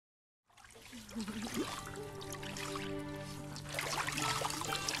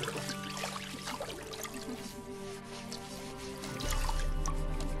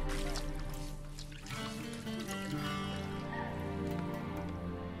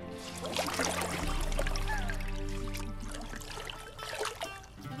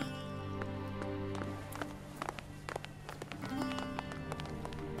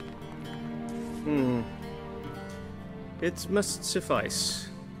It must suffice.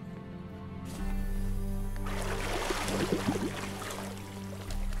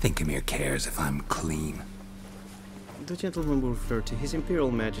 Thinkemere cares if I'm clean. The gentleman will refer to His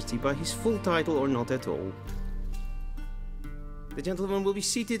Imperial Majesty by his full title or not at all. The gentleman will be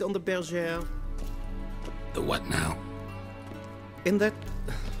seated on the bergère. The what now? In that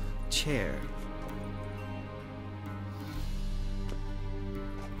chair.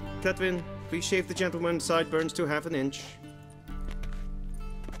 Catwin, please shave the gentleman's sideburns to ½ inch.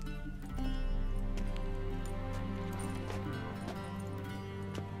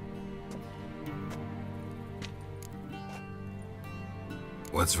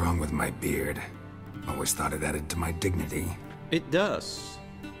 What's wrong with my beard? Always thought it added to my dignity. It does.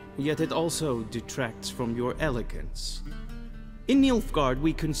 Yet it also detracts from your elegance. In Nilfgaard,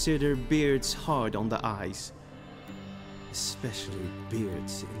 we consider beards hard on the eyes. Especially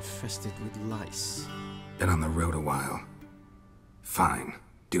beards infested with lice. Been on the road a while. Fine,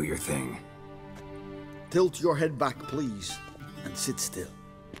 do your thing. Tilt your head back, please, and sit still.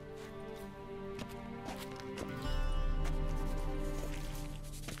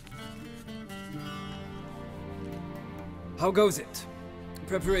 How goes it?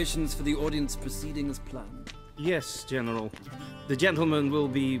 Preparations for the audience proceeding as planned? Yes, General. The gentleman will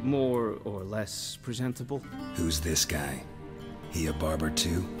be more or less presentable. Who's this guy? He a barber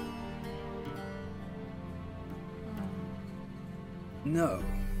too? No.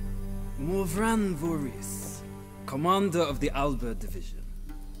 Morvran Voris, commander of the Alba Division.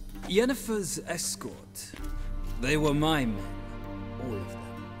 Yennefer's escort. They were my men, all of them.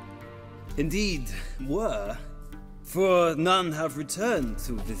 Indeed, were. For none have returned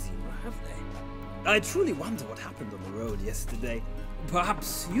to Vizima, have they? I truly wonder what happened on the road yesterday.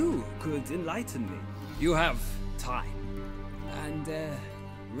 Perhaps you could enlighten me. You have time. And a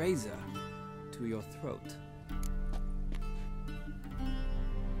razor to your throat.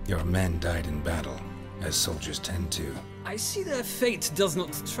 Your men died in battle, as soldiers tend to. I see their fate does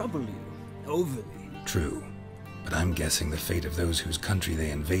not trouble you overly. True, but I'm guessing the fate of those whose country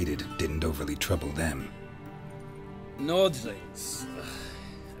they invaded didn't overly trouble them. Nordlings.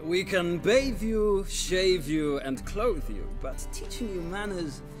 We can bathe you, shave you, and clothe you, but teaching you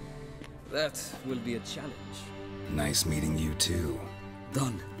manners, that will be a challenge. Nice meeting you too.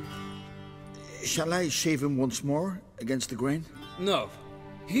 Done. Shall I shave him once more, against the grain? No.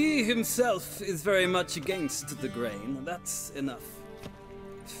 He himself is very much against the grain. That's enough.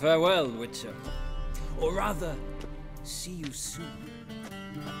 Farewell, Witcher. Or rather, see you soon.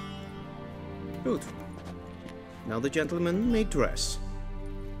 Good. Now the gentleman may dress.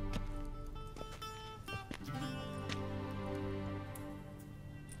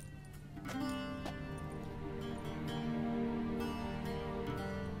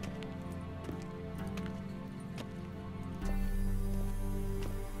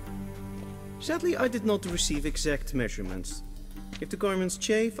 Sadly, I did not receive exact measurements. If the garments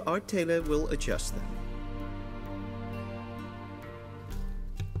chafe, our tailor will adjust them.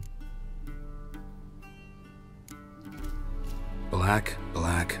 Black,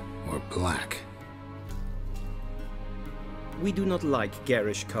 black, or black? We do not like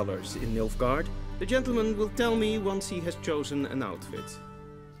garish colors in Nilfgaard. The gentleman will tell me once he has chosen an outfit.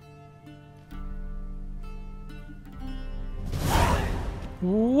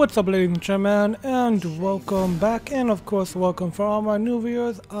 What's up, ladies and gentlemen, and welcome back, and of course welcome for all my new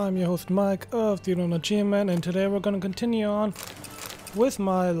viewers. I'm your host Mike of TheDonnerGman, and today we're going to continue on with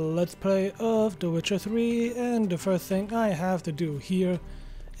my Let's Play of The Witcher 3, and the first thing I have to do here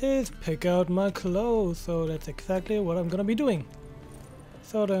is pick out my clothes, so that's exactly what I'm going to be doing.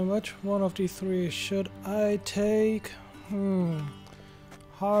 So then, which one of these three should I take?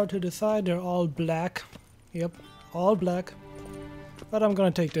 Hard to decide, they're all black. Yep, all black. But I'm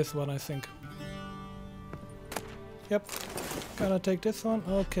gonna take this one, I think. Yep, gonna take this one,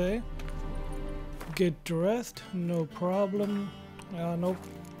 okay. Get dressed, no problem. Nope.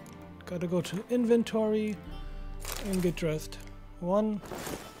 Gotta go to inventory and get dressed. 1,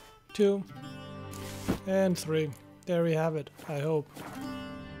 2, and 3. There we have it, I hope.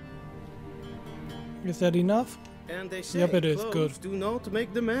 Is that enough? And they say yep, it is, clothes good. do not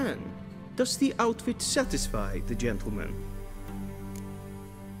make the man. Does the outfit satisfy the gentleman?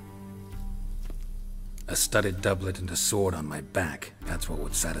 A studded doublet and a sword on my back, that's what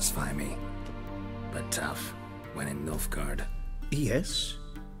would satisfy me. But tough, when in Nilfgaard. Yes.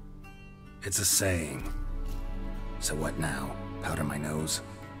 It's a saying. So what now? Powder my nose?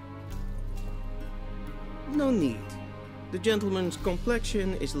 No need. The gentleman's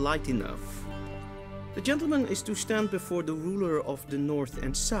complexion is light enough. The gentleman is to stand before the ruler of the North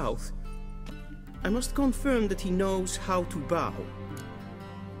and South. I must confirm that he knows how to bow.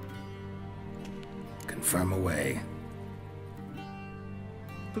 Confirm away.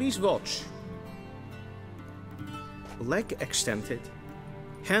 Please watch. Leg extended,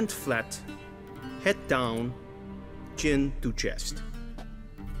 hand flat, head down, chin to chest.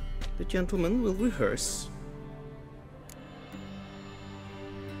 The gentleman will rehearse.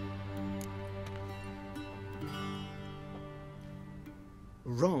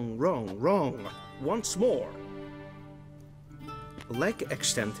 Wrong, wrong, wrong. Once more. Leg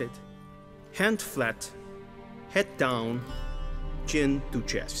extended, hand flat, head down, chin to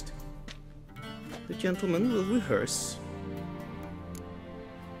chest. The gentleman will rehearse.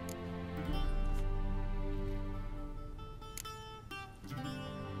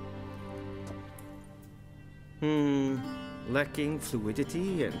 Lacking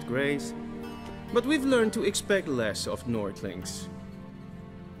fluidity and grace. But we've learned to expect less of Nordlings.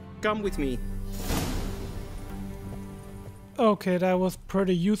 Come with me. Okay, that was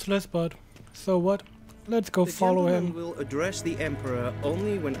pretty useless, but so what? Let's go follow him. The gentleman will address the Emperor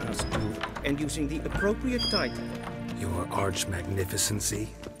only when asked to, and using the appropriate title. Your Arch Magnificency?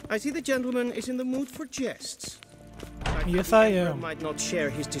 I see the gentleman is in the mood for jests. Yes, The I Emperor am. might not share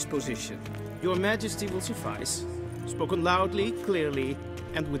his disposition. Your Majesty will suffice. Spoken loudly, clearly,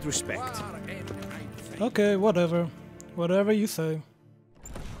 and with respect. Okay, whatever. Whatever you say.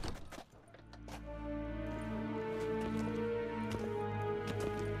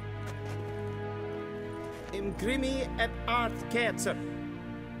 Grimi eb art ketzer.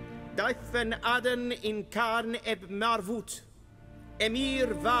 Duifen aden in karn eb marvoet. Emir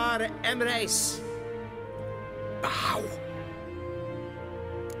var emreis. Bow!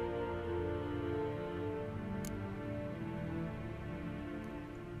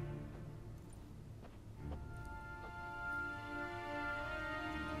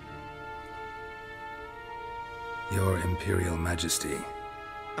 Your Imperial Majesty.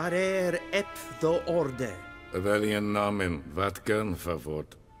 Arer eb the orde. Weljen namen, wat kan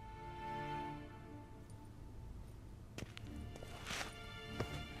favort?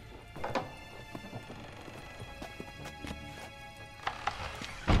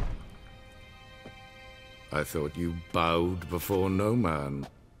 I thought you bowed before no man.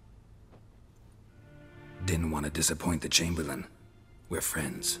 Didn't want to disappoint the Chamberlain. We're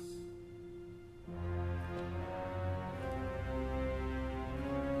friends.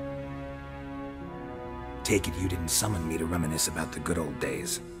 Take it you didn't summon me to reminisce about the good old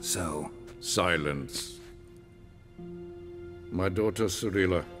days, so... Silence. My daughter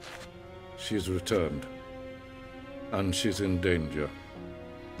Cyrilla, she's returned. And she's in danger.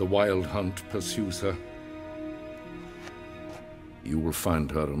 The Wild Hunt pursues her. You will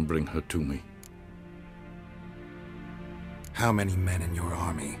find her and bring her to me. How many men in your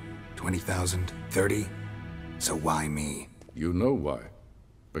army? 20,000? 30? So why me? You know why.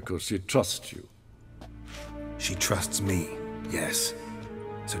 Because she trusts you. She trusts me, yes.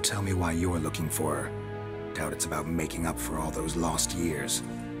 So tell me why you're looking for her. Doubt it's about making up for all those lost years.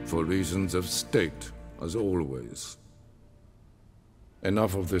 For reasons of state, as always.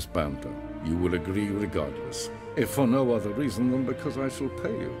 Enough of this banter. You will agree regardless. If for no other reason than because I shall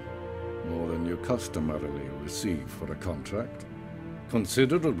pay you. More than you customarily receive for a contract.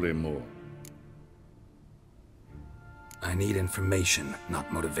 Considerably more. I need information,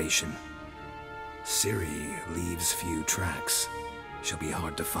 not motivation. Ciri leaves few tracks. She'll be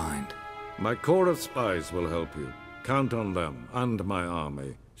hard to find. My corps of spies will help you. Count on them, and my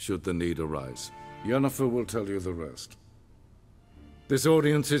army, should the need arise. Yennefer will tell you the rest. This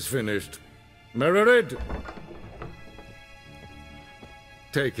audience is finished. Mererid!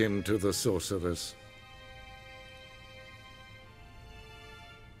 Take him to the sorceress.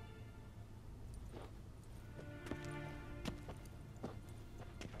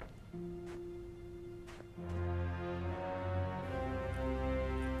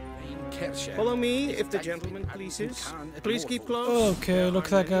 Follow me, if the gentleman pleases. Please keep close. Okay,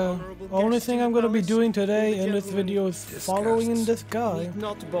 looks like only thing I'm gonna be doing today in this video is following this guy. Need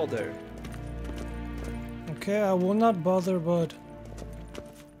not bother. Okay, I will not bother, but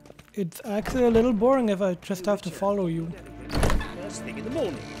it's actually a little boring if I just have to follow you. First thing in the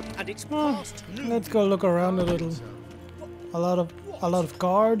morning, and it's past noon. Let's go look around a little. A lot of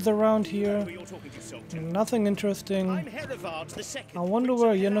guards around here. Nothing interesting. I'm Herivard the Second. I wonder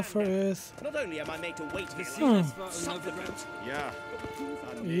where Yennefer is. Not only am I made to wait here, Ja,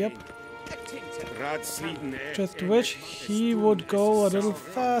 Yep. Ratsliden. Just wish he would go a little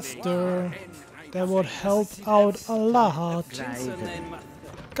faster. That would help out a lot.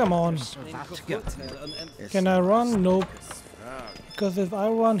 Come on. Can I run? Nope. Because if I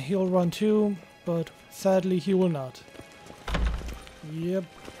run, he'll run too. but sadly he will not. Yep.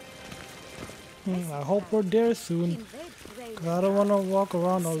 I hope we're there soon, cause I don't want to walk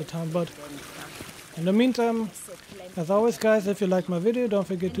around all the time, but in the meantime, as always guys, if you like my video, don't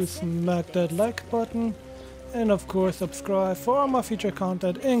forget to smack that like button, and of course subscribe for all my future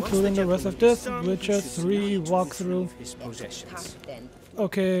content, including the rest of this Witcher 3 walkthrough.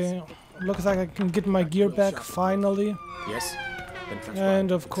 Okay, looks like I can get my gear back finally. Yes.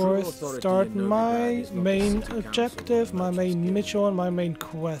 And of course start my main objective, my main mission, and my main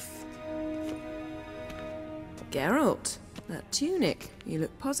quest. Geralt, that tunic, you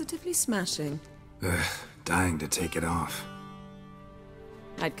look positively smashing. Dying to take it off.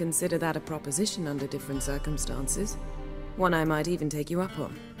 I'd consider that a proposition under different circumstances. One I might even take you up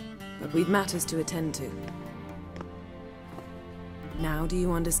on. But we've matters to attend to. Now do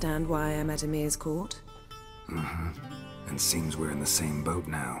you understand why I'm at Emir's court? And seems we're in the same boat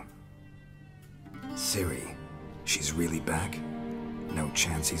now. Ciri, she's really back? No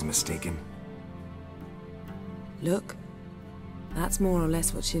chance he's mistaken? Look, that's more or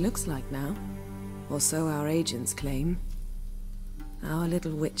less what she looks like now. Or so our agents claim. Our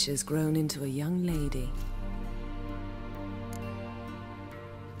little witch has grown into a young lady.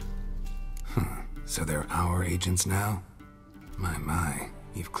 So they're our agents now? My,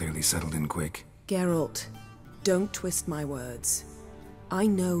 you've clearly settled in quick. Geralt, don't twist my words. I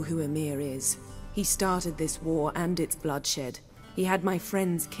know who Emir is. He started this war and its bloodshed. He had my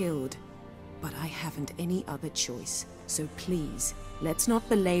friends killed. But I haven't any other choice. So please, let's not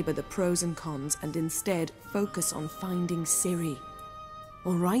belabor the pros and cons and instead focus on finding Ciri.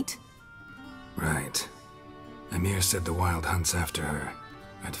 All right? Right. Emir said the Wild Hunt's after her.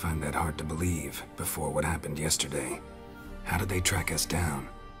 I'd find that hard to believe before what happened yesterday. How did they track us down?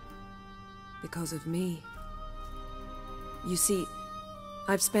 Because of me. You see,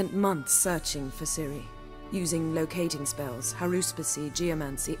 I've spent months searching for Ciri. Using locating spells, haruspicy,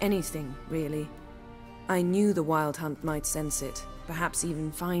 geomancy, anything, really. I knew the Wild Hunt might sense it, perhaps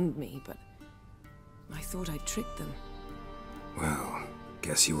even find me, but I thought I'd tricked them. Well,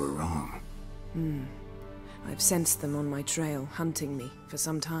 guess you were wrong. I've sensed them on my trail, hunting me, for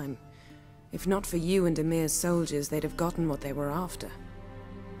some time. If not for you and Emir's soldiers, they'd have gotten what they were after.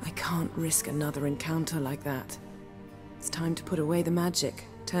 I can't risk another encounter like that. It's time to put away the magic,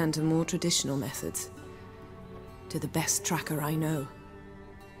 turn to more traditional methods. To the best tracker I know.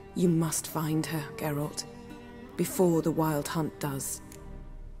 You must find her, Geralt, before the Wild Hunt does.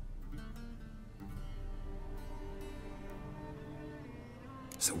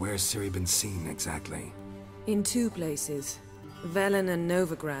 So where's Ciri been seen exactly? In two places, Velen and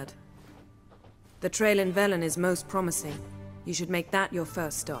Novigrad. The trail in Velen is most promising. You should make that your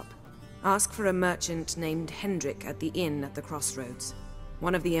first stop. Ask for a merchant named Hendrik at the inn at the crossroads.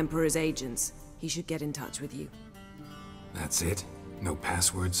 One of the Emperor's agents. He should get in touch with you. That's it? No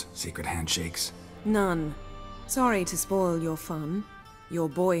passwords, secret handshakes? None. Sorry to spoil your fun, your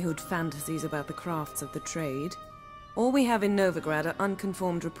boyhood fantasies about the crafts of the trade. All we have in Novigrad are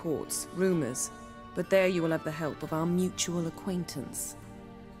unconfirmed reports, rumors, but there you will have the help of our mutual acquaintance.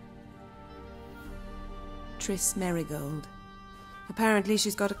 Triss Merigold. Apparently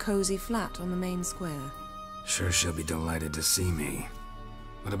she's got a cozy flat on the main square. Sure she'll be delighted to see me.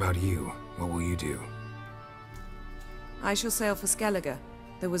 What about you? What will you do? I shall sail for Skellige.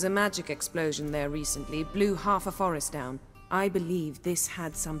 There was a magic explosion there recently, blew half a forest down. I believe this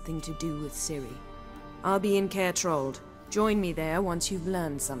had something to do with Ciri. I'll be in Caer Trold. Join me there once you've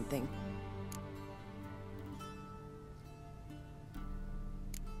learned something.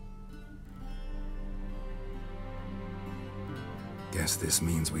 Guess this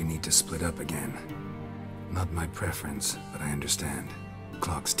means we need to split up again. Not my preference, but I understand.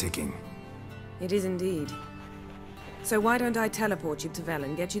 Clock's ticking. It is indeed. So why don't I teleport you to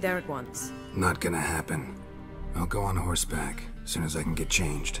Velen, get you there at once? Not gonna happen. I'll go on horseback, as soon as I can get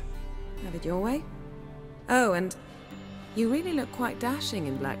changed. Have it your way? Oh, and you really look quite dashing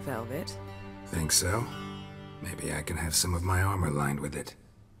in black velvet. Think so? Maybe I can have some of my armor lined with it.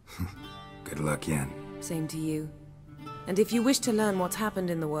 Good luck, Yen. Same to you. And if you wish to learn what's happened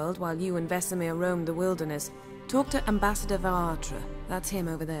in the world while you and Vesemir roamed the wilderness, talk to Ambassador Varatra. That's him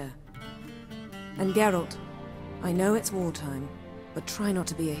over there. And Geralt, I know it's wartime, but try not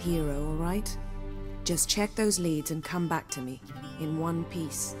to be a hero, all right? Just check those leads and come back to me, in one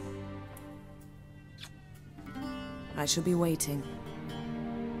piece. I shall be waiting.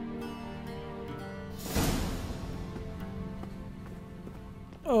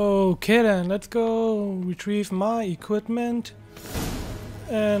 Okay then, let's go retrieve my equipment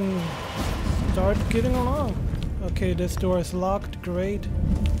and start getting along. Okay, this door is locked, great.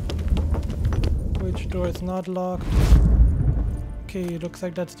 Which door is not locked? Okay, looks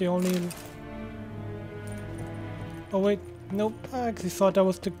like that's the only... Oh wait, nope. I actually thought that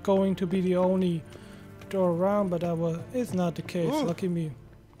was going to be the only door around, but it's not the case. Lucky me.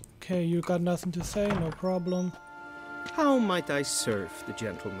 Okay, you got nothing to say, no problem. How might I serve the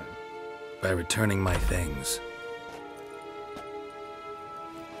gentleman? By returning my things.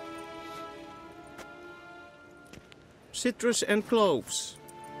 Citrus and cloves.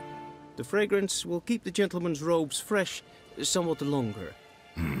 The fragrance will keep the gentleman's robes fresh somewhat longer.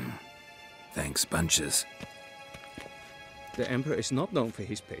 Thanks, bunches. The Emperor is not known for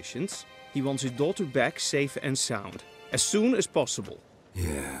his patience. He wants his daughter back safe and sound, as soon as possible.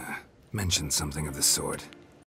 Yeah, mentioned something of the sort.